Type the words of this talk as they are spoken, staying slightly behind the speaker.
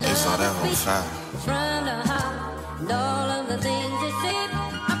saw that whole fire. From the heart, and all of the things you see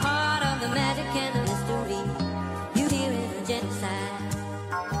are part of the magic and the mystery. You hear it, a genocide.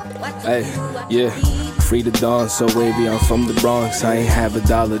 Hey, yeah. Free the dawn, so wavy, I'm from the Bronx. I ain't have a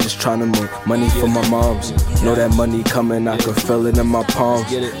dollar, just tryna make money for my moms. Know that money coming, I can feel it in my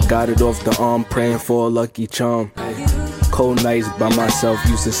palms. Got it off the arm, praying for a lucky charm. Cold nights by myself,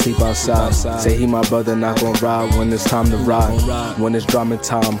 used to sleep outside. Say he my brother, not gon' ride when it's time to ride. When it's drama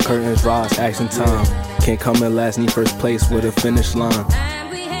time, curtains rise, action time. Can't come in last, need first place with a finish line.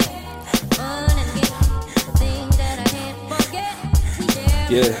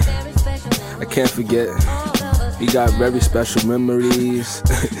 Yeah, I can't forget. We got very special memories.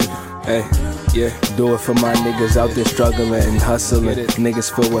 Hey, yeah, do it for my niggas out there struggling and hustling.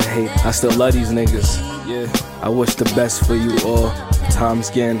 Niggas filled with hate, I still love these niggas. Yeah, I wish the best for you all. Time's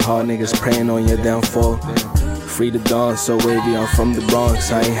getting hard, niggas praying on your downfall. Free the dawn, so wavy, I'm from the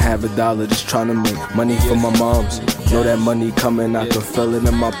Bronx. I ain't have a dollar, just tryna make money for my moms. Know that money coming, I can feel it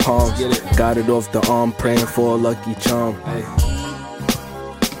in my palms. Got it off the arm, praying for a lucky charm.